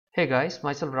Hey guys,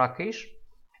 myself Rakesh,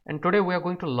 and today we are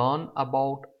going to learn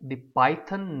about the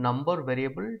Python number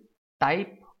variable type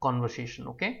conversation.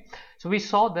 Okay, so we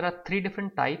saw there are three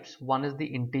different types. One is the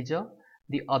integer,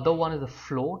 the other one is the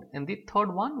float, and the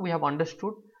third one we have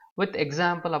understood with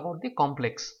example about the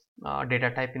complex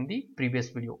data type in the previous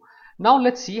video. Now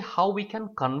let's see how we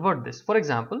can convert this. For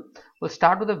example, we'll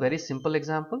start with a very simple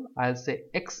example. I'll say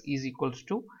x is equals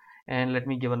to, and let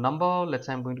me give a number. Let's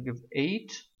say I'm going to give 8.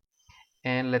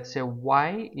 And let's say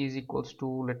y is equals to,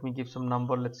 let me give some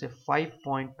number, let's say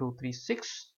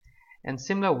 5.236. and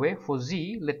similar way for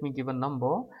z, let me give a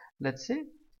number, let's say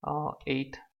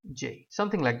 8j,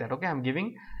 something like that. Okay, I'm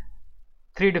giving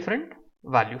three different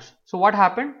values. So what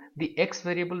happened, the x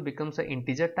variable becomes an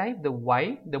integer type, the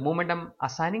y, the moment I'm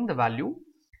assigning the value,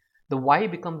 the y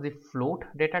becomes the float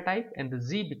data type, and the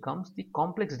z becomes the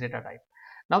complex data type.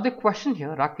 Now the question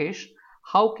here, Rakesh,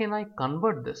 how can I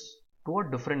convert this to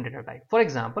a different data type? For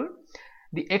example,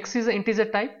 the x is an integer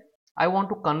type. I want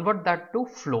to convert that to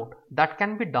float. That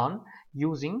can be done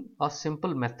using a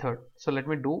simple method. So let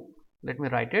me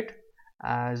write it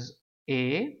as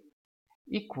a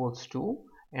equals to,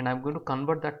 and I'm going to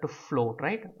convert that to float,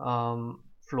 right?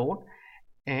 Float,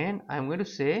 and I'm going to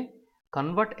say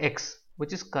convert x,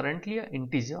 which is currently an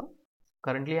integer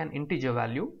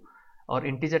value or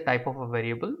integer type of a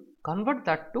variable, convert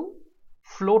that to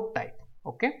float type.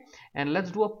 Okay, and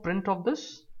let's do a print of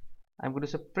this. I'm going to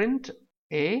say print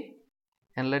a,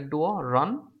 and let's do a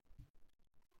run.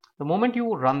 The moment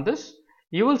you run this,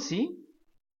 you will see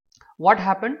what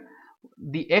happened.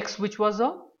 The x, which was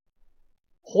a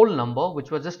whole number,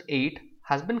 which was just 8,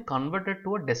 has been converted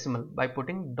to a decimal by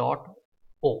putting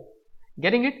 .o.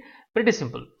 Getting it? Pretty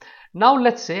simple. Now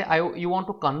let's say you want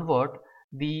to convert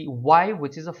the y,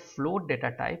 which is a float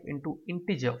data type, into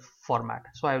integer format.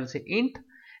 So I will say int,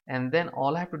 and then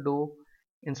all I have to do,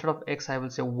 instead of x, I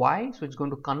will say y. So it's going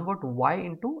to convert y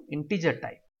into integer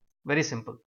type. Very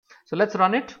simple. So let's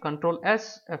run it. Control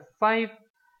S, F5,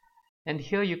 and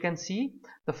here you can see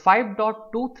the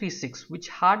 5.236, which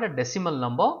had a decimal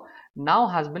number, now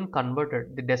has been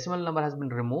converted. The decimal number has been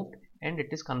removed and it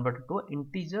is converted to an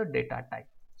integer data type.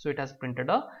 So it has printed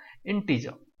a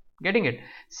integer. Getting it?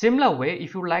 Similar way,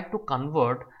 if you like to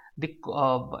convert the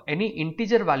any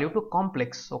integer value to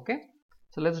complex. Okay,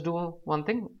 so let's do one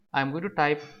thing. I'm going to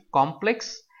type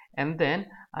complex, and then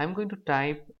I'm going to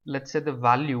type, let's say, the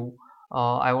value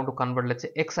I want to convert, let's say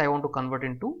x, I want to convert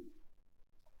into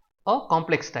a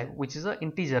complex type, which is an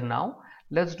integer. Now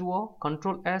let's do a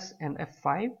Control S and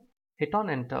F5, hit on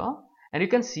enter, and you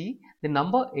can see the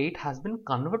number 8 has been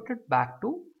converted back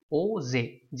to OZ.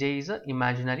 J is an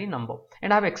imaginary number,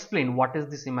 and I have explained what is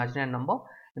this imaginary number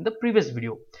in the previous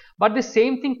video. But the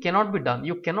same thing cannot be done.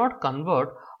 You cannot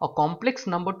convert a complex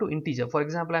number to integer. For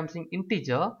example, I'm saying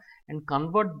integer and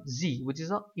convert z, which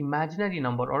is an imaginary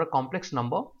number or a complex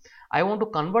number. I want to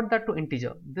convert that to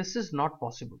integer. This is not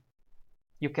possible.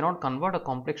 You cannot convert a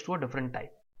complex to a different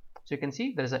type. So you can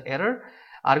see there is an error.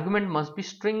 Argument must be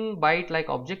string, byte like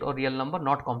object, or real number,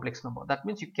 not complex number. That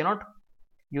means you cannot,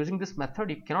 using this method,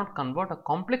 you cannot convert a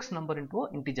complex number into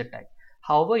an integer type.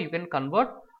 However, you can convert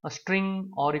a string,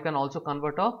 or you can also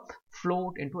convert a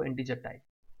float into integer type.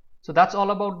 So that's all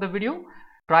about the video.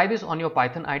 Try this on your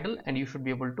Python idle and you should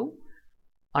be able to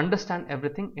understand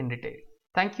everything in detail.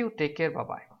 Thank you. Take care. Bye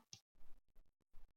bye.